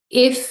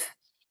if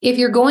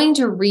you're going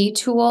to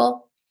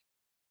retool,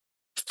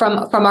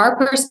 from our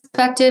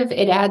perspective,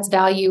 it adds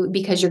value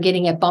because you're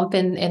getting a bump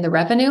in the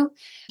revenue.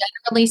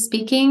 Generally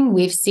speaking,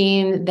 we've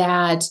seen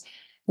that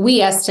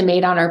we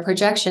estimate on our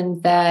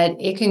projections that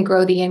it can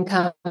grow the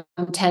income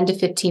 10 to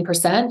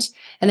 15%.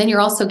 And then you're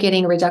also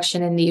getting a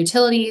reduction in the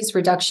utilities,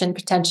 reduction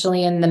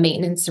potentially in the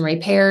maintenance and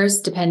repairs,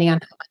 depending on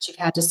how much you've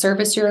had to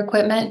service your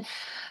equipment.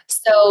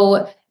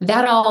 So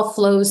that all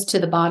flows to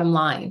the bottom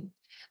line,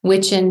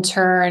 which in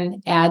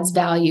turn adds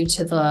value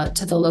to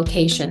the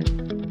location.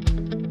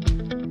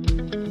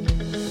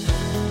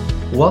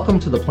 Welcome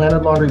to the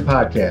PlanetLaundry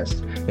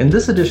podcast. In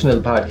this edition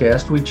of the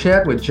podcast, we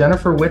chat with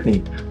Jennifer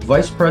Whitney,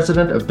 Vice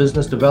President of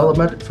Business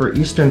Development for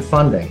Eastern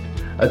Funding,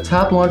 a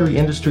top laundry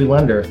industry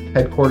lender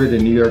headquartered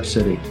in New York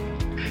City.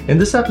 In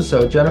this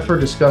episode, Jennifer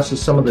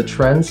discusses some of the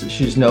trends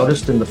she's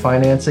noticed in the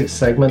financing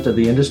segment of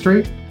the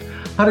industry,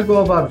 how to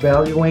go about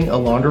valuing a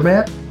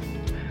laundromat,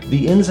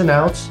 the ins and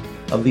outs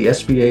of the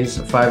SBA's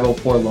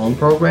 504 loan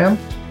program,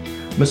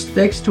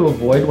 mistakes to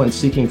avoid when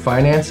seeking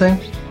financing,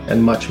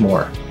 and much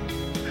more.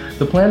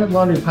 The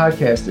PlanetLaundry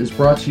podcast is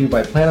brought to you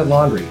by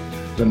PlanetLaundry,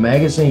 the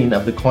magazine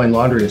of the Coin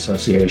Laundry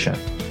Association.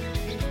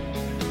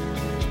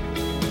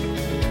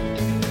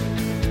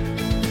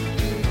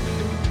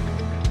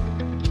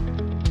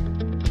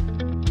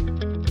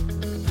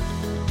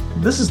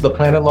 This is the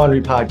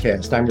PlanetLaundry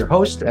podcast. I'm your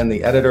host and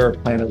the editor of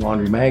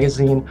PlanetLaundry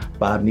magazine,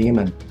 Bob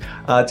Neiman.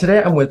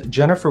 Today I'm with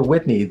Jennifer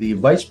Whitney, the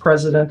Vice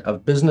President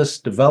of Business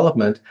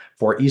Development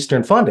for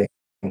Eastern Funding,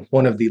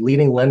 one of the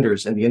leading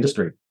lenders in the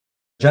industry.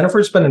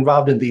 Jennifer's been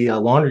involved in the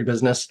laundry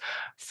business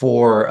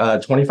for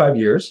 25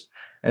 years.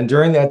 And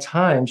during that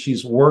time,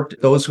 she's worked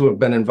with those who have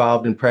been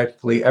involved in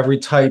practically every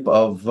type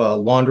of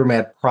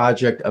laundromat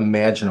project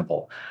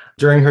imaginable.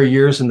 During her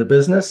years in the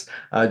business,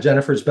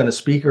 Jennifer's been a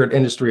speaker at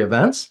industry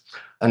events,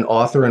 an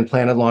author in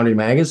PlanetLaundry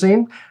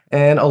magazine,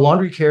 and a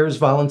Laundry Cares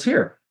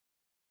volunteer.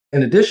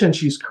 In addition,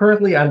 she's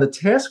currently on the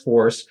task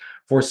force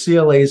for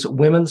CLA's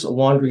Women's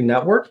Laundry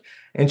Network,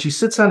 and she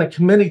sits on a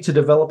committee to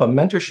develop a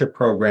mentorship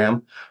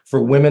program for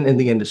women in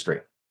the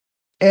industry.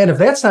 And if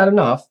that's not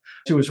enough,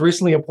 she was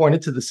recently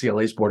appointed to the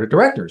CLA's board of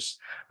directors.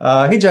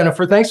 Hey,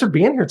 Jennifer, thanks for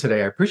being here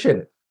today. I appreciate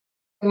it.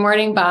 Good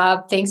morning,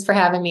 Bob. Thanks for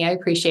having me. I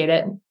appreciate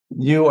it.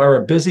 You are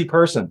a busy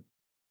person.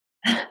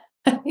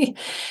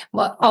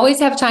 Well, always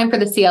have time for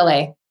the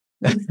CLA.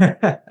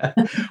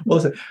 Well,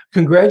 listen,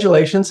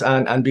 congratulations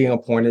on being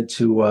appointed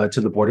to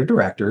the board of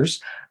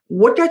directors.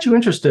 What got you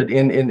interested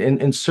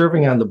in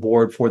serving on the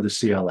board for the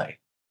CLA?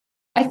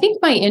 I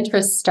think my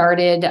interest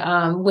started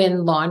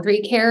when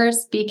Laundry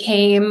Cares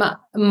became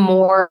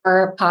more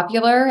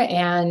popular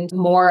and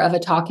more of a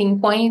talking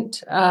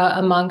point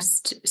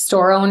amongst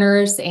store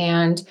owners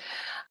and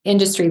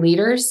industry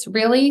leaders,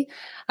 really.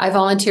 I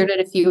volunteered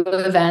at a few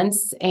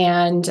events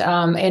and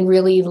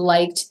really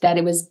liked that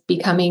it was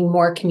becoming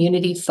more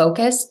community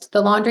focused,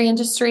 the laundry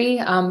industry,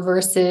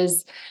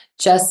 versus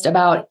just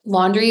about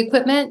laundry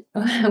equipment,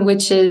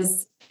 which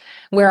is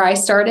where I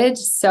started.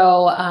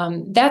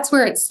 So that's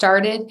where it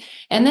started.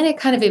 And then it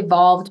kind of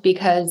evolved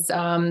because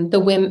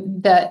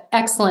the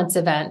excellence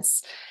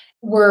events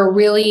were a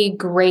really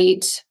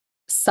great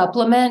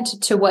supplement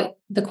to what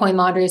the Coin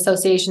Laundry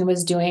Association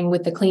was doing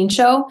with the Clean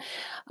Show.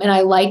 And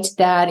I liked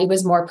that it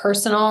was more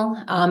personal.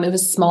 It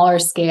was smaller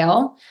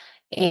scale.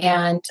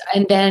 And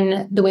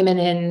then the women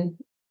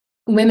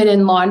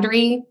in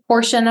laundry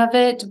portion of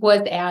it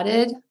was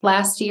added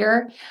last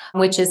year,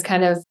 which is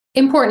kind of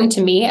important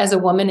to me as a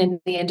woman in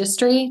the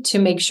industry to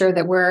make sure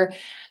that we're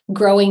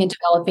growing and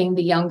developing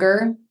the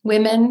younger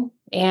women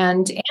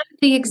and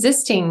the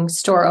existing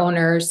store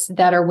owners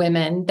that are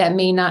women that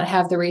may not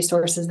have the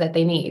resources that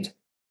they need.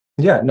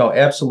 Yeah, no,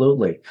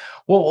 absolutely.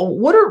 Well,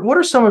 what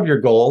are some of your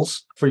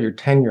goals for your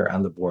tenure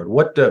on the board?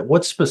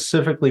 What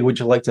specifically would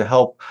you like to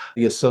help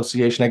the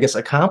association, I guess,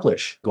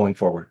 accomplish going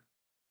forward?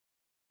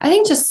 I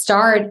think to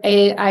start,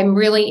 I'm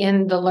really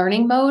in the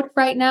learning mode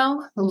right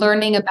now,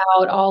 learning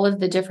about all of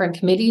the different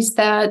committees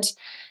that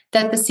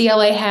the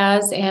CLA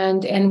has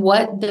and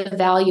what the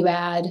value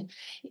add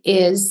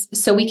is,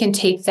 so we can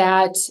take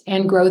that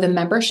and grow the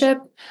membership,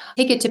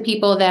 take it to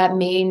people that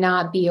may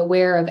not be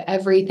aware of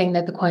everything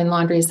that the Coin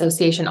Laundry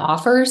Association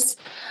offers.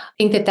 I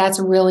think that that's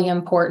really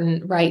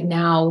important right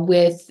now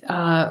with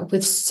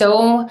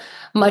so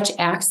much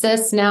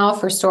access now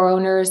for store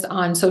owners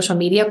on social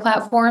media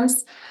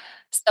platforms.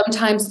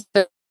 Sometimes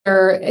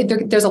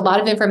there's a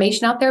lot of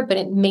information out there, but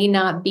it may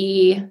not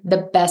be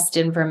the best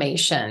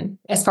information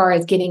as far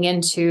as getting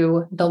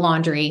into the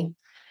laundry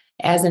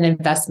as an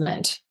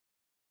investment.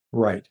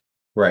 Right.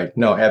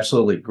 No,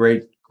 absolutely.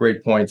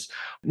 Great points.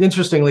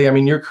 Interestingly, I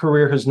mean, your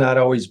career has not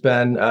always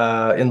been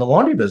in the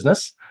laundry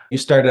business. You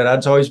started out,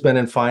 it's always been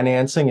in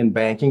financing and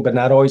banking, but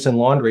not always in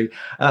laundry.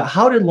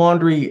 How did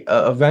laundry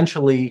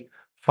eventually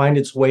find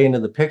its way into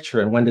the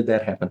picture, and when did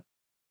that happen?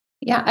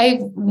 Yeah,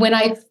 when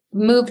I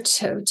moved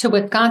to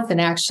Wisconsin,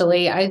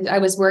 actually, I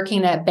was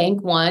working at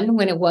Bank One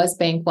when it was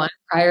Bank One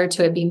prior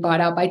to it being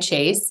bought out by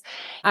Chase.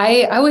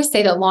 I always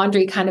say that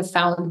laundry kind of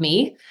found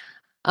me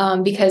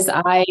because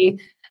I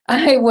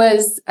I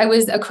was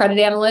a credit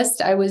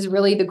analyst. I was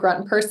really the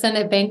grunt person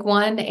at Bank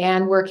One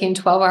and working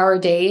 12-hour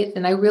days.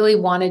 And I really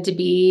wanted to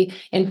be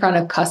in front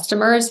of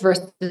customers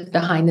versus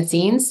behind the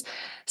scenes.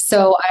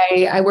 So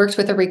I worked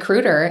with a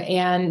recruiter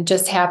and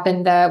just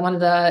happened that one of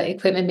the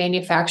equipment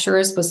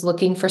manufacturers was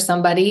looking for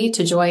somebody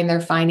to join their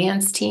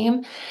finance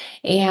team.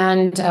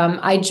 And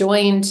I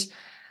joined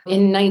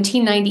in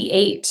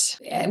 1998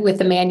 with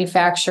the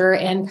manufacturer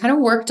and kind of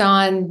worked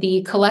on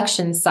the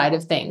collection side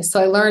of things.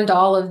 So I learned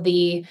all of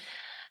the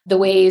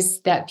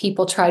ways that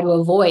people try to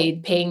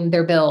avoid paying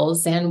their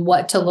bills and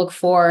what to look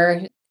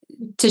for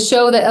to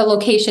show that a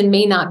location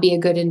may not be a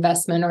good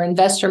investment or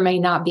investor may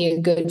not be a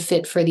good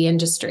fit for the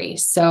industry.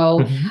 So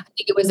Mhm. I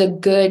think it was a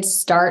good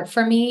start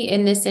for me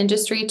in this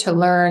industry to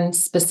learn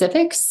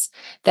specifics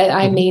that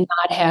I Mhm. may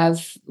not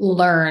have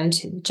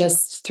learned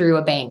just through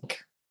a bank.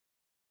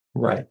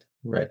 Right,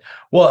 right.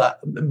 Well,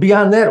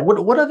 beyond that,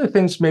 what other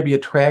things maybe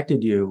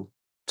attracted you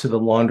to the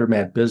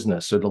laundromat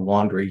business or the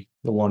laundry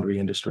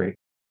industry?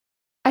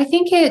 I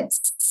think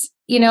it's,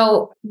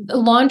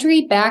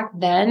 laundry back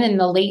then in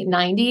the late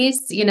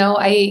 90s,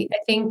 I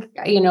think,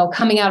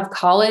 coming out of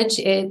college,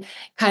 it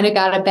kind of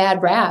got a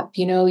bad rap.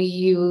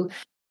 You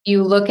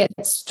look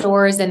at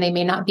stores and they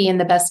may not be in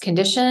the best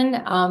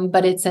condition,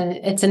 but it's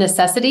a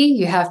necessity.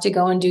 You have to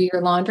go and do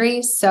your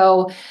laundry.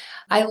 So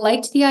I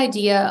liked the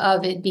idea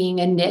of it being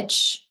a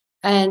niche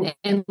and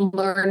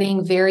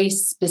learning very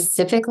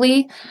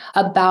specifically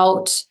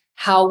about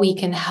how we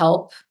can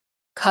help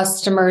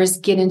customers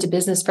get into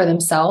business for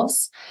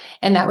themselves.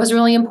 And that was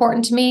really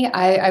important to me.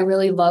 I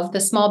really love the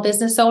small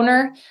business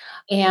owner.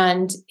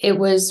 And it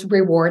was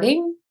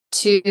rewarding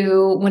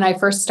to, when I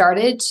first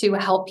started, to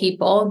help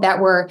people that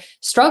were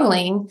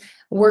struggling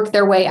work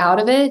their way out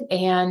of it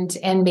and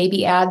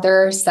maybe add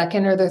their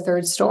second or their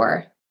third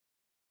store.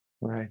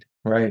 Right,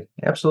 right.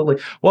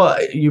 Absolutely. Well,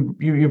 you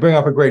bring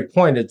up a great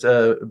point. It's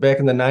back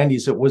in the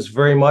 90s, it was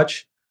very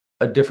much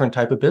a different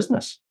type of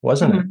business,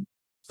 wasn't it? Mhm.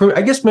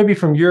 I guess maybe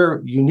from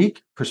your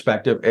unique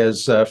perspective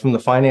as from the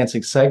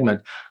financing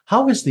segment,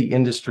 how has the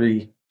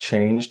industry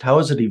changed? How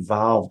has it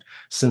evolved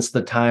since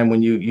the time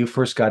when you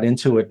first got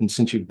into it and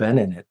since you've been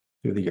in it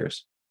through the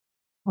years?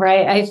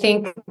 Right. I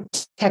think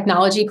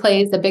technology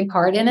plays a big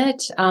part in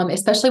it,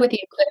 especially with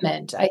the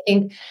equipment. I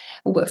think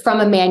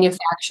from a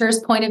manufacturer's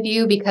point of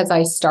view, because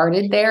I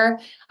started there,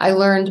 I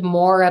learned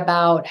more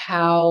about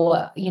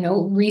how,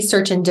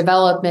 research and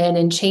development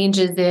and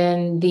changes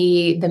in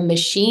the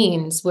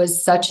machines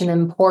was such an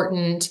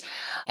important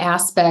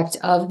aspect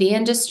of the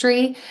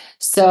industry.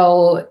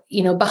 So,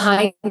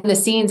 behind the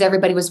scenes,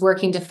 everybody was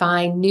working to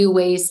find new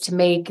ways to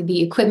make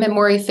the equipment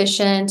more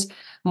efficient,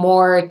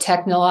 more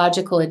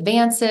technological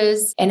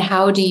advances, and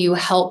how do you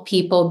help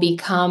people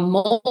become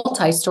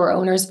multi-store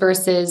owners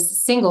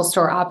versus single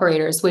store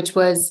operators, which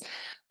was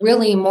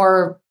really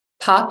more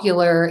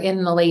popular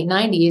in the late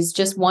 90s,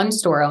 just one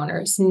store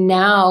owners.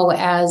 Now,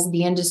 as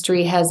the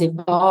industry has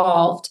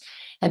evolved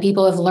and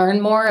people have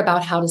learned more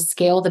about how to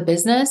scale the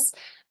business,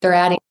 they're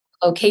adding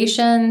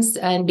locations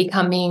and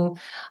becoming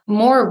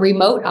more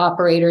remote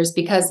operators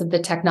because of the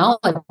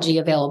technology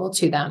available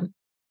to them.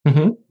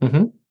 Hmm.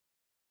 Hmm.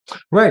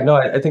 Right. No,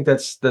 I think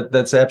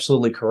that's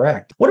absolutely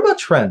correct. What about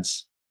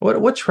trends?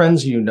 What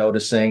trends are you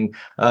noticing,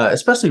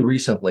 especially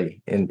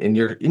recently in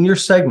your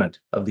segment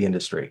of the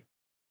industry?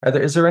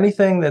 Is there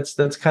anything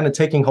that's kind of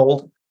taking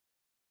hold?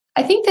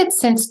 I think that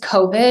since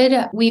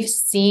COVID, we've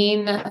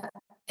seen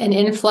an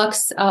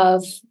influx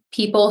of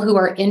people who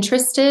are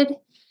interested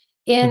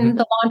Hmm. in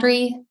the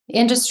laundry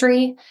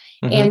industry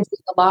and Hmm.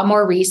 doing a lot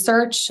more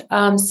research.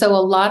 So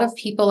a lot of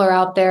people are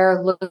out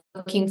there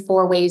looking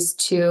for ways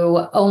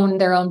to own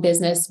their own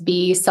business,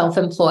 be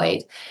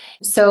self-employed.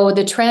 So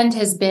the trend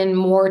has been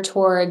more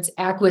towards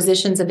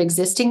acquisitions of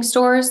existing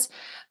stores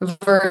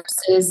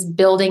versus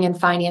building and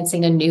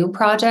financing a new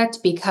project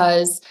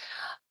because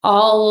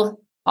all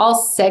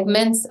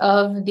segments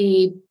of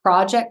the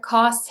project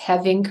costs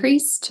have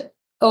increased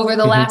over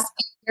the Hmm. last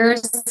few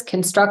years.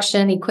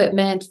 Construction,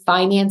 equipment,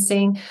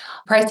 financing,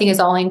 pricing has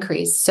all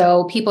increased.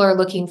 So people are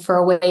looking for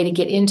a way to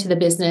get into the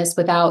business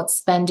without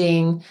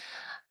spending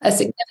a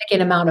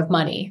significant amount of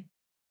money.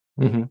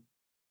 Hmm.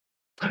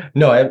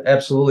 No,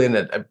 absolutely,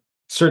 and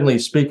certainly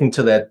speaking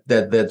to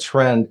that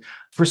trend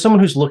for someone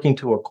who's looking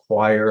to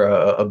acquire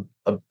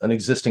an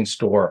existing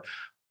store.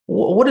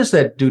 What does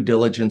that due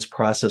diligence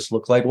process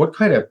look like? What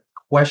kind of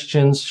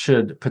questions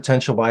should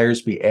potential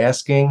buyers be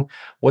asking?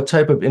 What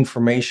type of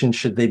information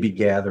should they be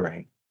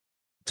gathering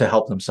to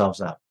help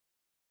themselves out?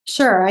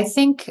 Sure. I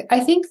think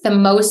the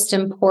most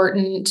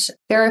important,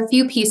 there are a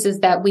few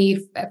pieces that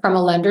we, from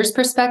a lender's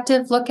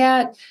perspective, look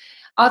at.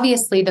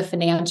 Obviously, the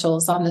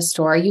financials on the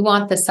store. You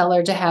want the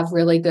seller to have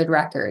really good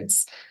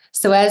records.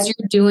 So as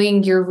you're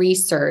doing your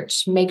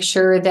research, make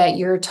sure that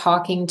you're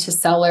talking to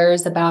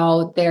sellers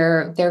about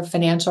their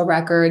financial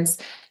records.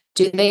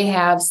 Do they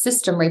have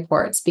system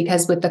reports?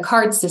 Because with the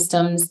card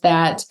systems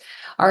that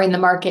are in the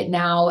market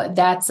now,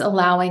 that's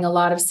allowing a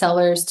lot of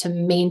sellers to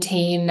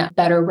maintain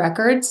better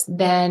records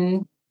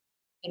than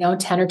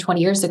 10 or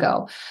 20 years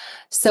ago.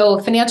 So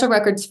financial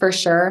records for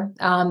sure.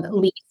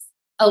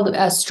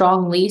 a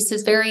strong lease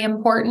is very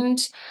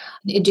important.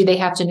 Do they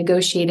have to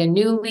negotiate a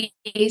new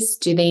lease?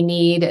 Do they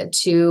need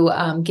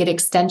to get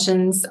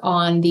extensions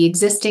on the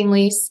existing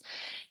lease?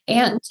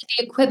 And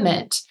the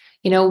equipment,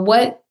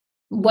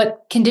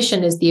 what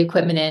condition is the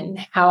equipment in?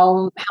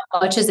 How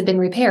much has it been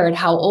repaired?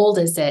 How old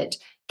is it?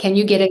 Can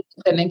you get an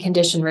equipment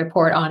condition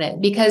report on it?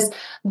 Because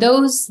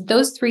those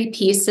three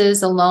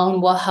pieces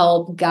alone will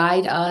help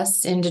guide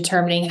us in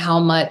determining how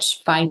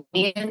much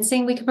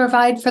financing we can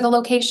provide for the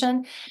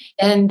location.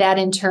 And that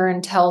in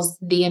turn tells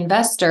the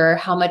investor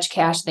how much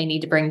cash they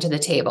need to bring to the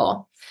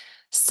table.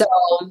 So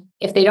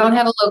if they don't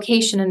have a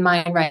location in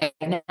mind right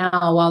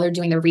now while they're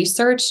doing the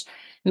research,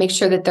 make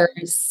sure that they're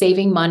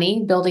saving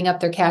money, building up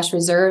their cash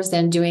reserves,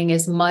 and doing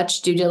as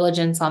much due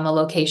diligence on the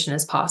location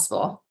as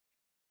possible.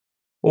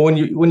 Well,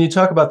 when you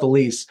talk about the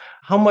lease,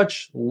 how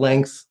much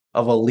length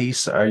of a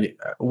lease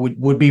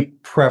would be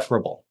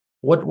preferable?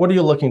 What are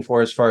you looking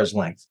for as far as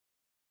length?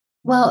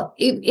 Well,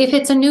 if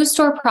it's a new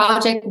store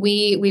project,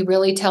 we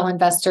really tell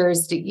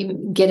investors to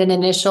get an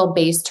initial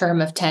base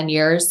term of 10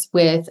 years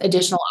with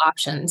additional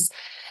options.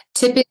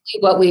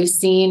 Typically, what we've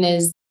seen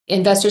is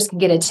investors can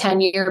get a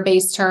 10-year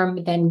base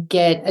term, then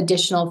get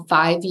additional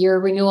 5-year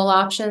renewal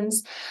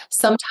options.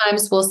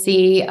 Sometimes we'll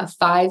see a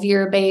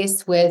 5-year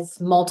base with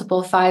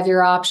multiple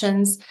 5-year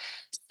options.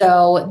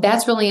 So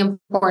that's really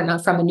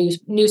important from a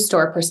new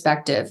store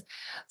perspective.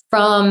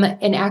 From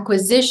an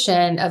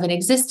acquisition of an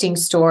existing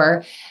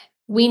store,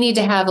 we need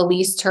to have a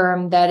lease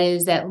term that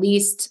is at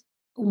least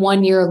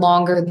 1 year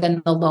longer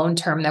than the loan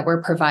term that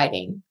we're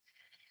providing.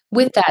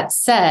 With that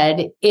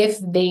said, if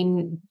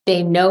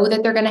they know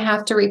that they're going to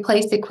have to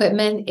replace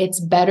equipment,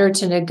 it's better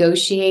to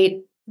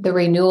negotiate the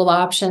renewal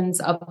options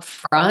up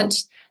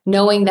front,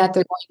 knowing that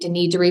they're going to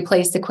need to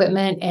replace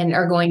equipment and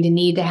are going to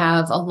need to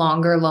have a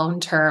longer loan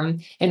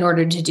term in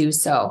order to do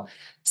so.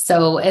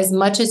 So as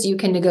much as you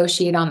can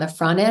negotiate on the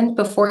front end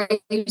before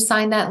you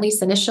sign that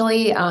lease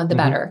initially, the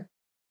better.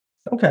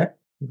 Okay,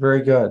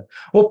 very good.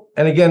 Well,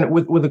 and again,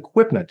 with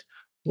equipment,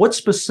 what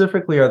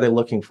specifically are they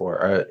looking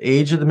for?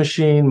 Age of the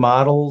machine,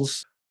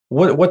 models?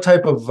 What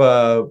type of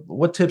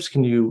what tips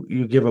can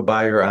you give a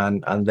buyer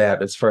on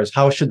that as far as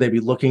how should they be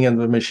looking into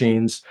the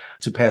machines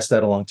to pass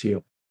that along to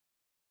you?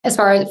 As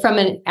far as from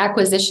an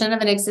acquisition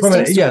of an existing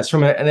store? Yes,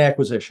 from an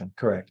acquisition,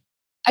 correct.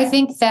 I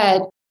think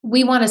that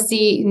we want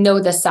to know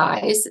the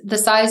size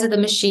of the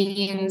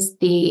machines,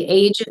 the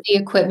age of the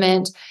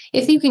equipment.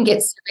 If you can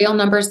get serial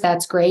numbers,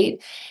 that's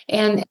great.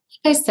 And like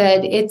I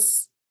said,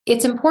 it's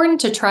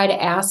important to try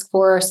to ask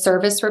for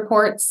service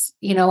reports.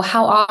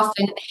 How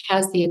often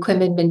has the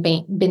equipment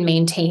been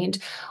maintained?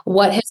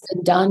 What has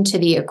been done to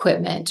the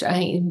equipment?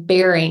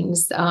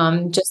 Bearings,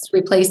 just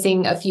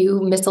replacing a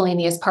few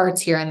miscellaneous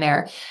parts here and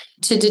there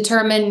to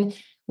determine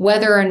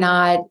whether or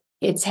not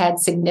it's had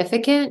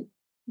significant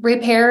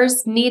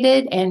repairs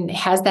needed, and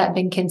has that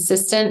been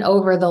consistent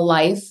over the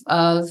life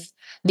of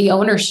the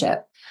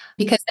ownership?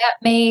 Because that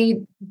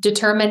may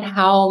determine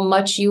how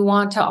much you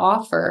want to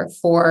offer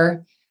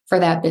for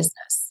that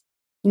business,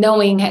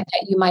 knowing that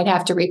you might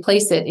have to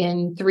replace it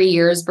in 3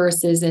 years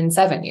versus in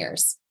 7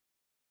 years.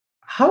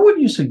 How would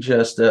you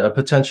suggest a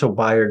potential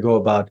buyer go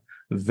about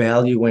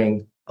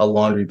valuing a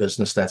laundry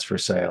business that's for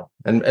sale?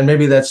 And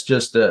maybe that's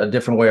just a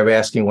different way of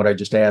asking what I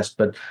just asked,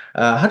 but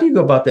how do you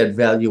go about that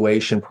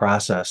valuation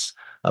process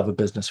of a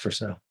business for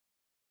sale?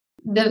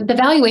 The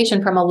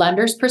valuation from a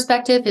lender's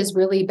perspective is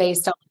really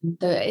based on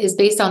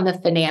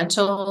the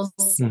financials,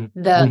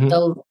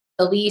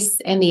 the lease,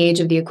 and the age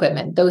of the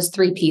equipment. Those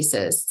three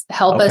pieces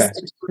help us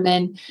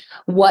determine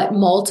what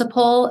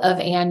multiple of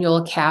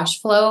annual cash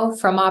flow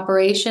from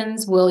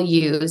operations we'll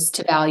use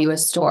to value a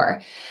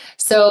store.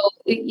 So,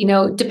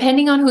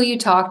 depending on who you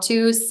talk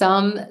to,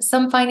 some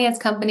finance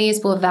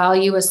companies will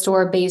value a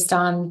store based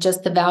on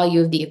just the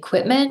value of the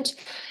equipment,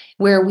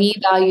 where we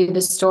value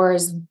the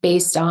stores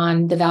based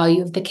on the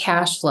value of the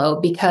cash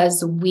flow,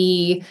 because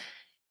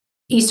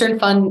Eastern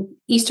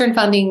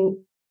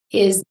Funding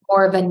is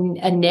more of a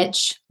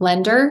niche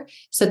lender.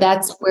 So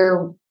that's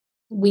where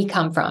we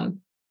come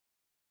from,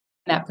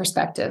 that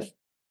perspective.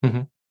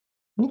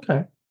 Mm-hmm.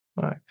 Okay.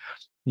 All right.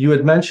 You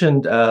had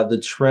mentioned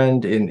the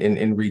trend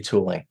in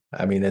retooling.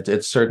 I mean,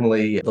 it's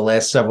certainly the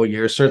last several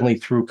years, certainly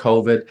through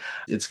COVID,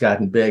 it's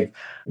gotten big.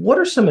 What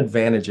are some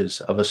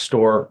advantages of a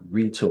store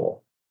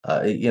retool?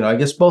 I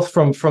guess both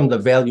from the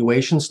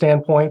valuation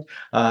standpoint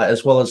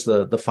as well as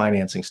the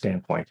financing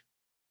standpoint.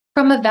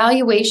 From a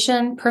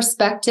valuation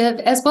perspective,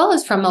 as well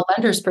as from a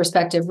lender's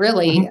perspective,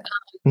 really,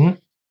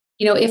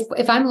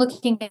 if I'm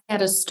looking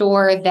at a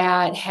store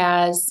that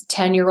has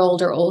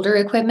 10-year-old or older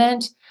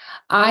equipment,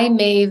 I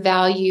may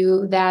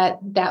value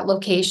that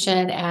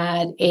location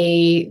at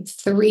a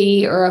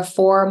 3 or a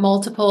 4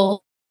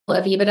 multiple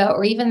of EBITDA,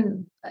 or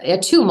even a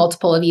 2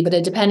 multiple of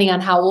EBITDA, depending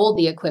on how old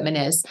the equipment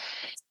is.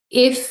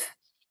 If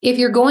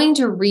you're going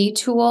to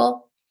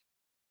retool,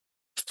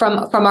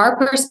 from our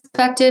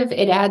perspective,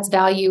 it adds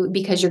value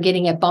because you're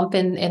getting a bump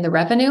in the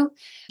revenue.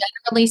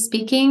 Generally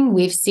speaking,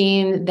 we've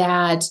seen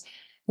that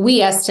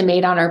we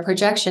estimate on our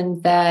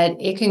projections that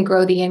it can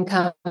grow the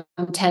income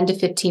 10 to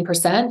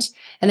 15%.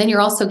 And then you're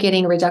also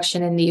getting a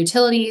reduction in the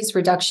utilities,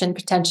 reduction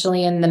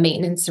potentially in the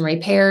maintenance and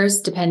repairs,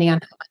 depending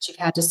on how much you've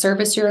had to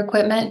service your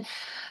equipment.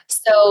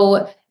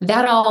 So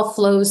that all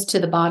flows to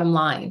the bottom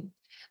line,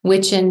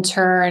 which in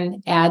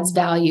turn adds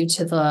value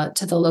to the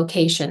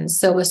location.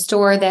 So a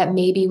store that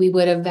maybe we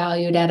would have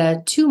valued at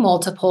a 2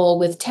 multiple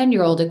with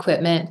 10-year-old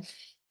equipment,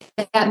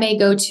 that may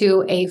go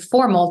to a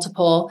 4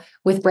 multiple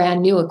with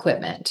brand new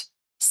equipment.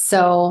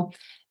 So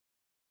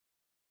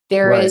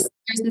there's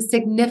a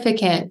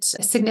significant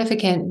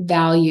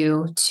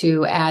value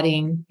to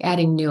adding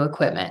new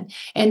equipment.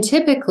 And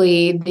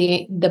typically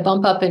the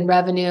bump up in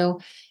revenue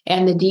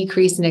and the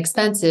decrease in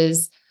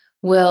expenses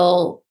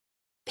will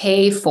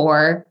pay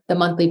for the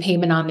monthly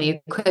payment on the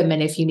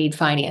equipment if you need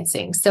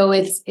financing. So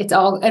it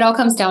all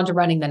comes down to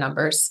running the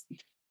numbers.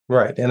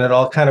 Right. And it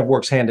all kind of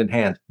works hand in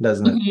hand,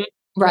 doesn't it? Mm-hmm.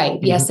 Right.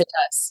 Mm-hmm. Yes, it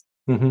does.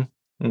 Mm-hmm.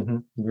 Mm-hmm.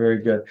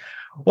 Very good.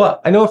 Well,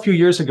 I know a few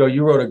years ago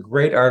you wrote a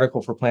great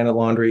article for Planet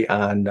Laundry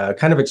on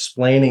kind of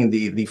explaining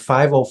the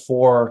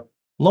 504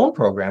 loan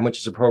program, which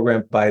is a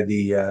program by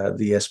the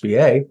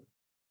SBA.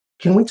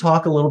 Can we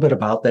talk a little bit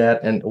about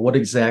that and what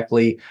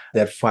exactly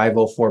that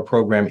 504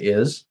 program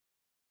is?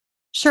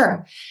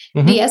 Sure.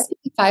 Mm-hmm. The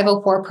SBA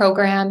 504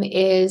 program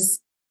is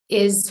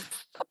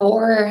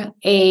for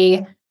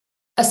a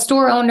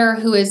store owner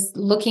who is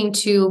looking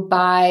to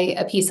buy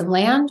a piece of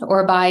land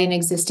or buy an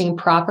existing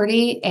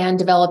property and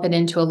develop it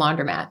into a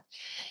laundromat.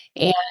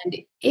 And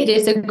it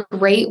is a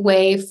great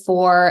way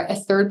for a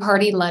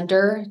third-party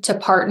lender to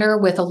partner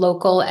with a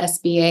local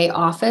SBA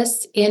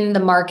office in the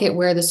market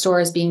where the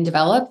store is being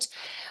developed,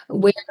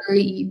 where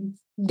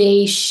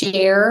they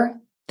share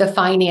the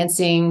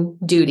financing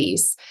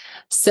duties.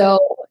 So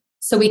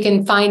we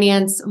can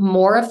finance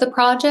more of the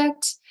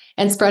project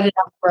and spread it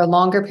out for a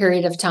longer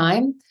period of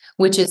time,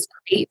 which is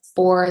great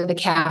for the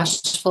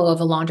cash flow of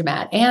a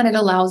laundromat. And it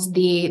allows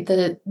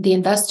the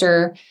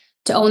investor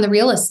to own the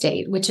real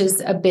estate, which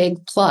is a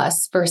big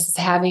plus versus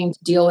having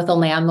to deal with a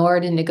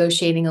landlord and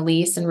negotiating a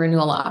lease and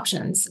renewal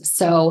options.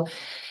 So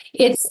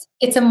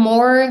it's a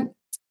more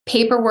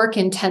paperwork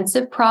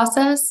intensive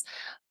process,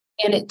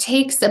 and it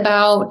takes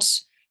about,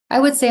 I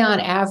would say on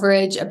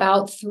average,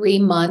 about 3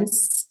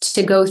 months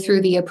to go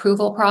through the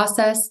approval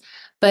process.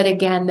 But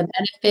again, the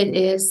benefit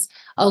is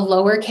a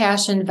lower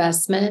cash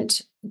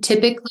investment.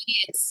 Typically,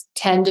 it's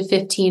 10 to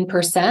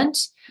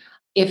 15%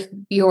 if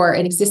you're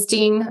an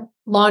existing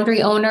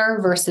laundry owner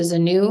versus a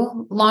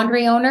new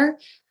laundry owner.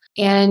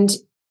 And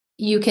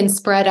you can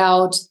spread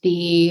out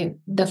the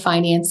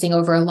financing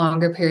over a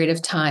longer period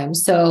of time.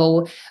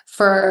 So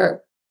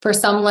for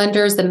some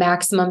lenders, the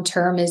maximum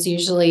term is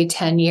usually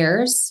 10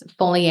 years,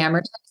 fully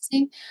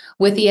amortizing.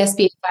 With the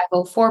SBA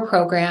 504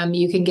 program,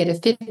 you can get a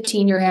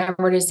 15-year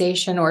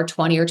amortization or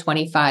 20 or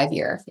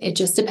 25-year. It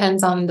just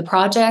depends on the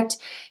project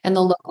and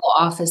the local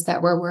office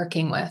that we're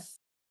working with.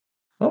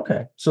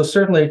 Okay, so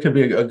certainly it could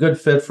be a good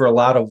fit for a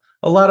lot of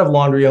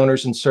laundry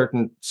owners in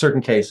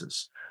certain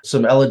cases.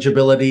 Some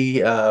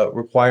eligibility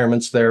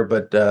requirements there,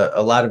 but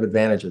a lot of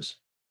advantages.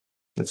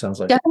 It sounds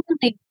like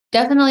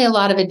definitely a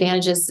lot of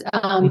advantages.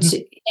 And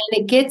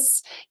it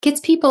gets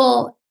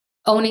people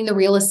owning the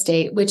real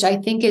estate, which I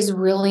think is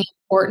really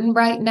important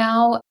right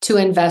now to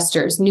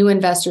investors, new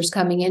investors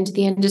coming into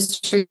the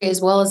industry,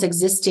 as well as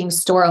existing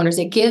store owners.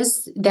 It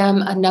gives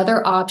them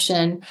another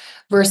option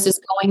versus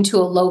going to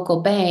a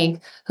local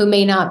bank who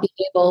may not be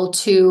able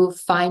to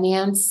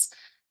finance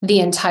the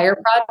entire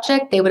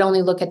project. They would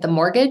only look at the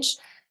mortgage.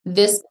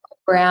 This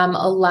program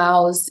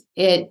allows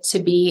it to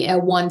be a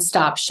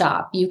one-stop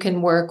shop. You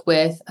can work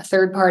with a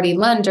third-party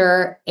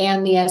lender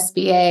and the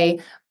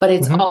SBA, but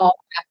it's all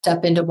wrapped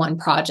up into one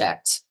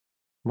project.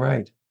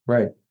 Right.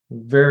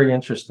 Very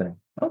interesting.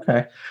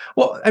 Okay.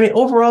 Well, I mean,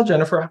 overall,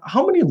 Jennifer,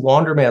 how many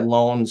laundromat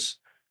loans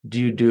do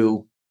you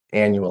do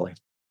annually?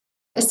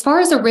 As far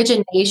as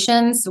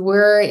originations,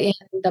 we're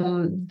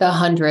in the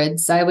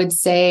hundreds. I would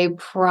say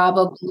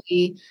about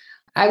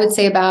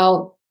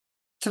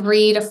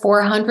 300 to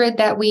 400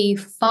 that we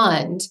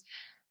fund.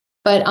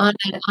 But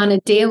on a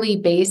daily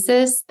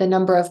basis, the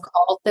number of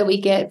calls that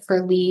we get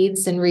for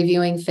leads and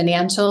reviewing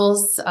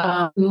financials,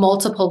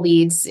 multiple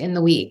leads in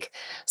the week.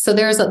 So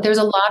there's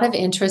a lot of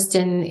interest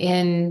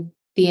in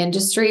the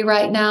industry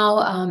right now,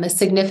 a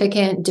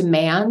significant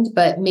demand,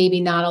 but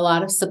maybe not a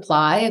lot of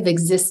supply of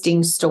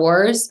existing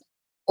stores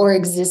or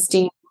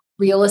existing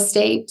real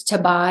estate to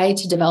buy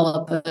to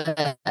develop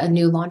a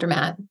new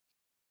laundromat.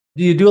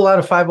 Do you do a lot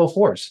of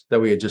 504s that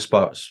we had just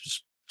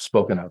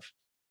spoken of?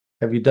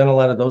 Have you done a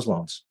lot of those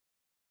loans?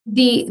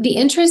 The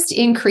interest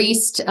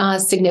increased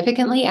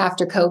significantly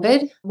after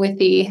COVID with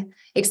the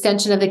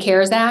extension of the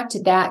CARES Act.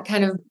 That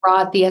kind of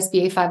brought the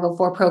SBA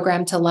 504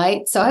 program to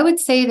light. So I would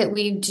say that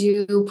we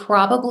do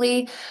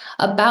probably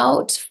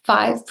about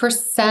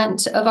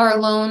 5% of our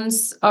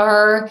loans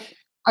are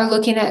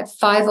looking at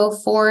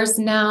 504s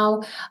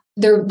now.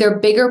 They're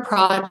bigger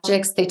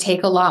projects. They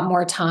take a lot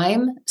more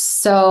time.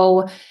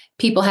 So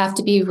people have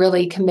to be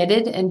really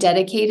committed and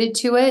dedicated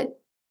to it.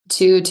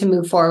 to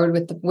move forward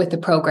with the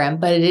program.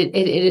 But it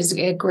is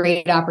a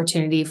great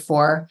opportunity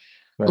for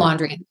Right.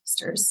 laundry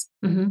investors.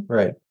 Mhm.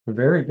 Right.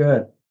 Very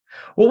good.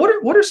 Well,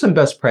 what are some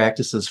best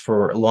practices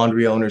for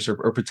laundry owners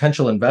or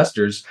potential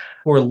investors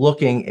who are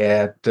looking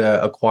at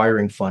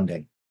acquiring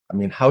funding? I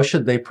mean, how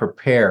should they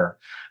prepare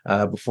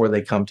before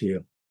they come to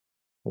you?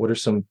 What are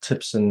some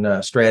tips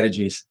and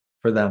strategies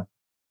for them?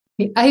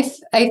 I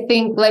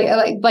think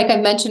like I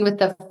mentioned with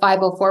the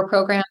 504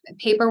 program,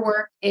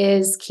 paperwork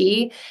is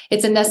key.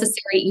 It's a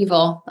necessary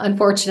evil,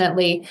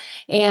 unfortunately.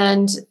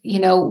 And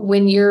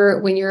when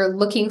you're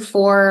looking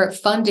for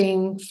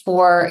funding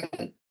for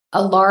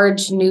a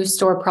large new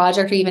store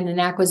project or even an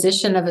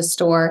acquisition of a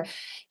store,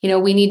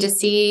 we need to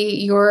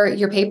see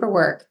your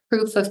paperwork.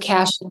 Proof of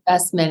cash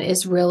investment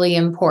is really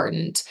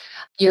important.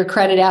 Your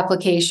credit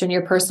application,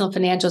 your personal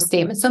financial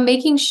statement. So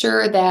making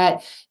sure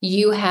that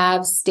you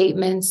have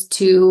statements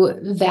to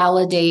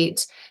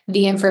validate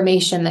the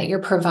information that you're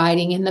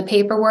providing in the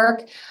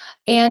paperwork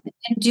and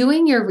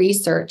doing your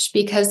research,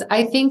 because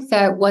I think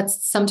that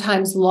what's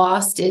sometimes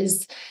lost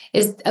is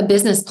a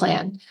business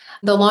plan.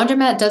 The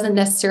laundromat doesn't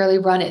necessarily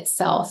run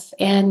itself.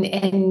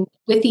 And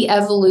with the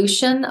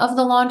evolution of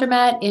the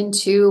laundromat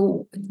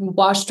into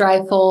wash,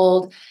 dry,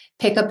 fold,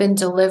 pickup and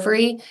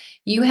delivery,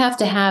 you have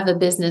to have a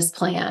business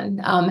plan.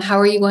 How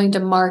are you going to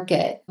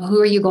market?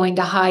 Who are you going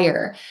to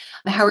hire?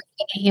 How are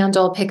you going to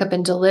handle pickup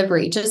and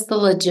delivery? Just the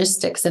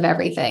logistics of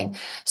everything.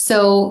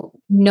 So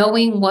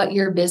knowing what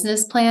your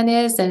business plan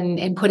is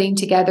and putting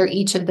together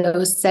each of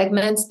those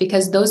segments,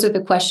 because those are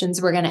the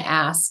questions we're going to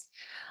ask,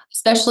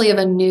 especially of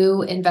a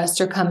new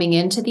investor coming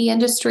into the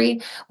industry.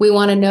 We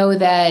want to know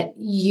that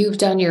you've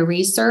done your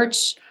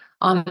research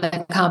on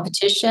the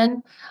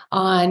competition,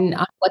 on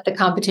what the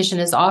competition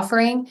is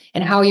offering,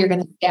 and how you're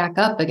going to stack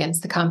up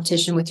against the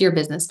competition with your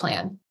business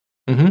plan.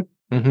 Hmm.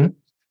 Hmm.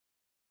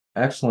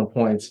 Excellent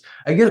points.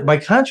 I guess by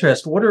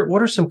contrast, what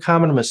are some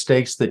common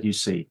mistakes that you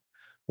see?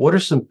 What are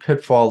some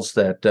pitfalls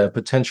that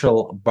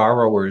potential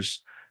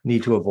borrowers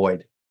need to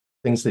avoid?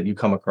 Things that you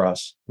come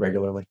across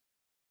regularly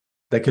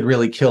that could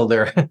really kill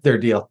their their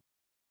deal.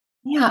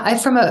 Yeah,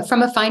 from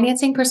a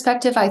financing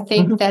perspective, I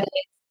think Hmm. that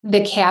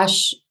the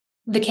cash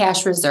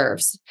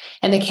reserves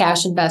and the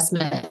cash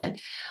investment,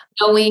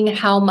 knowing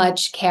how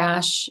much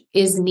cash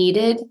is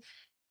needed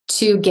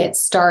to get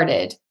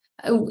started,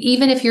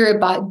 even if you're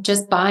about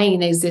just buying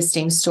an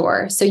existing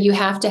store. So you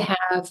have to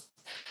have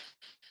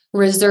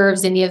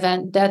reserves in the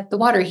event that the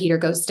water heater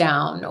goes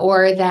down,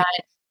 or that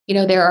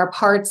there are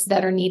parts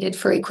that are needed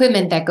for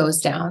equipment that goes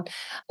down,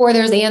 or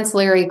there's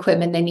ancillary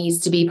equipment that needs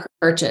to be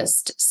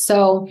purchased.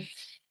 So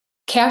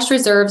cash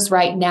reserves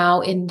right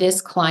now in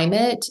this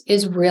climate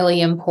is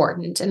really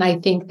important. And I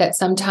think that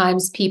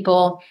sometimes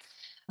people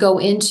go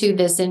into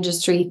this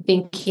industry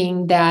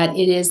thinking that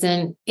it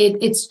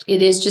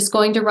is just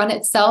going to run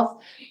itself.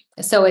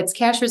 So it's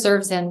cash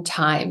reserves and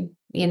time.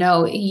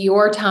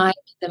 Your time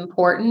is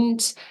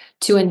important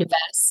to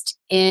invest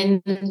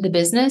in the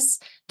business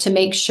to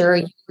make sure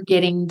you're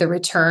getting the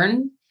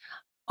return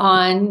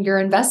on your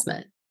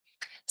investment.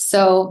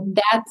 So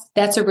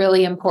that's a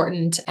really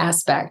important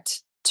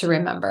aspect to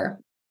remember.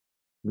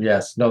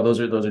 Yes. No,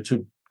 those are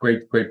two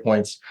great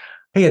points.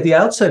 Hey, at the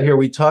outset here,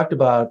 we talked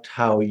about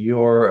how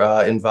you're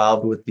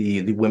involved with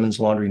the Women's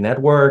Laundry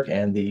Network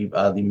and the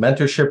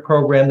mentorship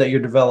program that you're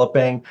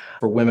developing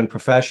for women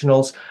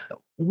professionals.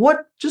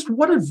 What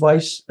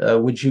advice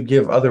would you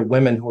give other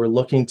women who are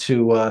looking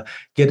to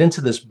get into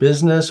this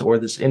business or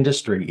this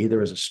industry,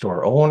 either as a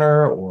store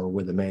owner or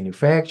with a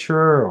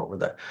manufacturer or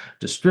with a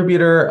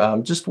distributor?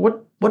 Just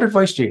what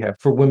advice do you have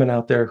for women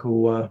out there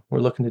who are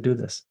looking to do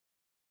this?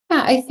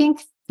 Yeah, I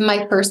think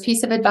my first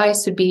piece of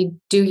advice would be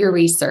do your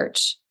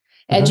research,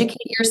 Hmm.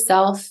 educate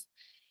yourself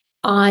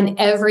on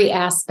every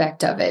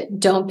aspect of it.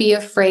 Don't be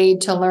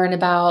afraid to learn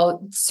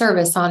about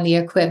service on the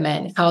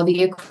equipment, how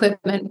the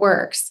equipment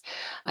works.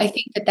 I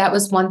think that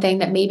was one thing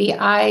that maybe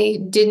I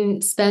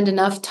didn't spend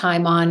enough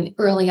time on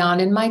early on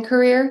in my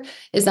career,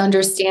 is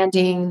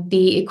understanding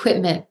the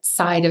equipment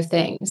side of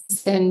things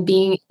and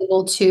being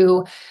able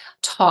to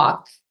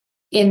talk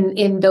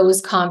in those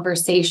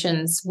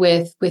conversations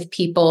with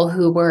people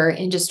who were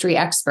industry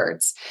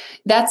experts.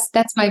 That's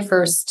my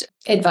first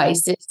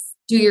advice, is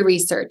do your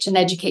research and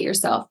educate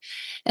yourself.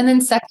 And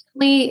then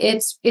secondly,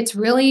 it's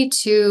really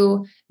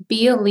to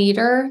be a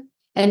leader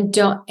and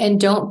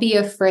don't be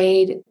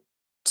afraid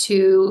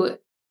to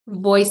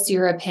voice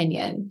your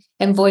opinion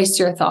and voice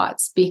your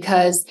thoughts,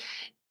 because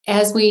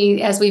as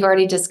we've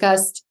already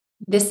discussed,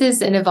 this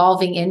is an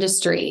evolving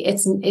industry.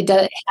 It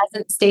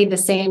hasn't stayed the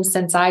same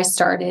since I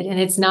started, and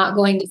it's not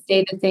going to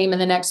stay the same in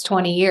the next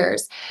 20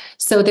 years.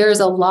 So there's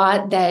a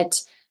lot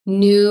that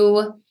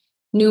new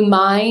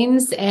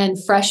minds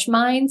and fresh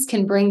minds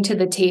can bring to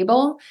the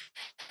table.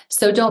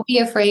 So don't be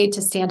afraid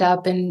to stand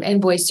up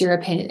and voice your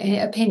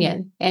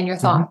opinion and your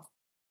Hmm. thoughts.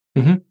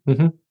 Hmm.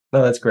 Hmm.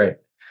 No, that's great.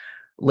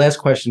 Last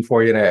question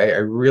for you, and I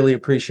really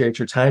appreciate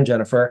your time,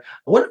 Jennifer.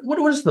 What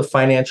does the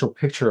financial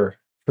picture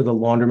for the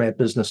laundromat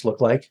business look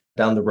like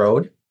down the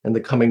road in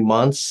the coming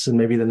months and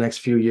maybe the next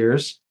few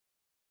years?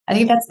 I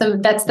think that's the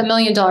 $1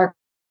 million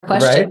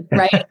question,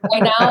 right?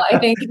 Right now, I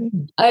think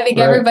Right.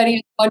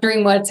 everybody's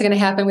wondering what's going to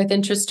happen with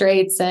interest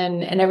rates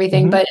and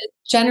everything. Mhm. But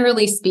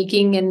generally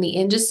speaking, in the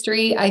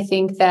industry, I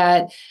think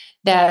that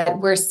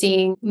we're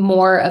seeing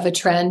more of a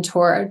trend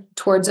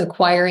towards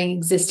acquiring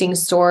existing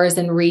stores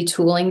and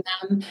retooling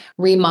them,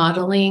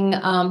 remodeling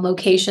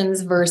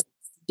locations versus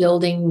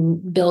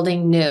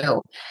building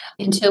new.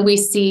 Until we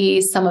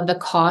see some of the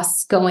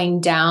costs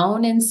going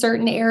down in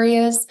certain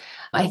areas,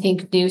 I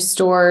think new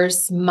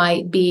stores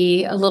might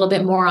be a little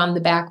bit more on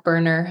the back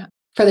burner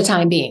for the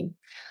time being.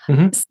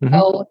 Mhm. Mhm.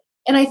 So,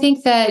 and I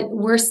think that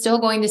we're still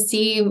going to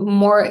see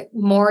more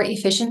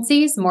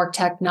efficiencies, more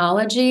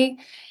technology,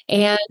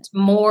 and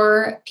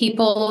more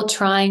people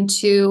trying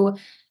to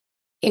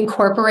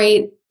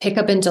incorporate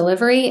pickup and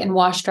delivery and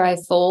wash, dry,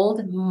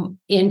 fold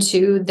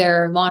into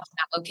their laundromat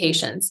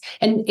locations,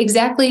 and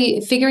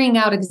figuring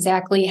out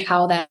exactly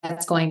how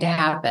that's going to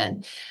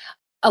happen.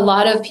 A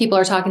lot of people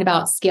are talking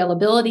about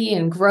scalability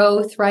and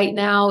growth right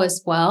now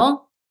as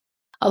well.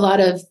 A lot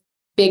of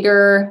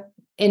bigger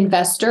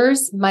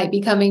investors might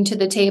be coming to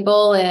the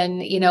table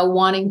and,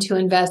 wanting to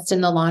invest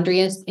in the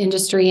laundry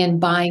industry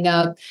and buying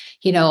up,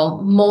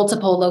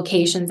 multiple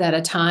locations at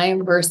a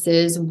time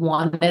versus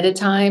one at a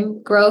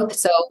time growth.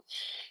 So,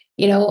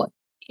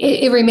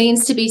 it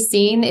remains to be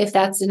seen if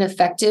that's an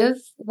effective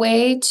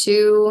way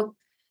to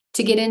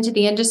get into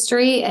the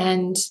industry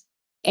and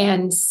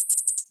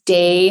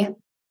stay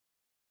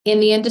in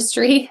the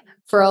industry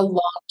for a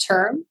long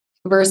term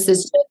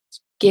versus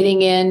just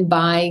getting in,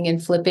 buying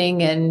and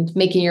flipping and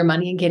making your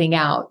money and getting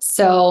out.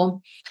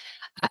 So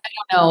I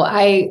don't know.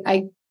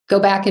 I go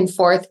back and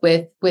forth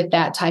with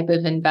that type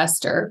of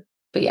investor.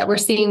 But yeah, we're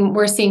seeing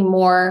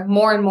more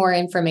and more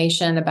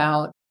information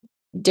about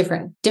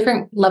different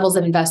levels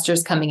of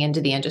investors coming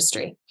into the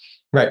industry.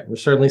 Right. We're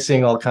certainly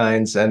seeing all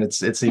kinds, and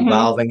it's Mhm.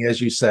 evolving,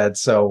 as you said.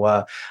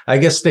 So I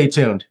guess stay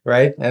tuned,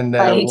 right? And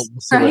Right. we'll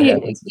see what Right.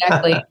 happens.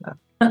 Exactly.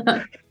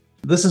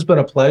 This has been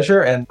a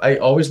pleasure, and I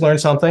always learn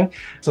something.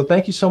 So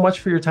thank you so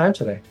much for your time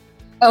today.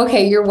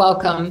 Okay, you're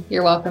welcome.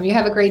 You're welcome. You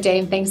have a great day,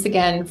 and thanks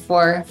again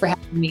for having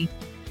me.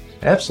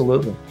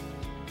 Absolutely.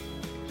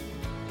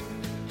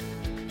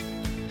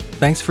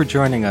 Thanks for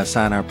joining us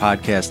on our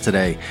podcast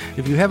today.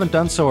 If you haven't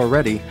done so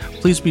already,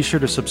 please be sure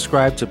to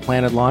subscribe to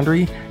Planet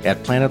Laundry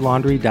at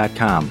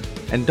planetlaundry.com.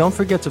 And don't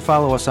forget to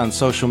follow us on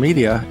social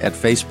media at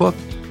Facebook,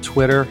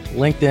 Twitter,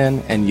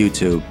 LinkedIn, and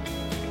YouTube.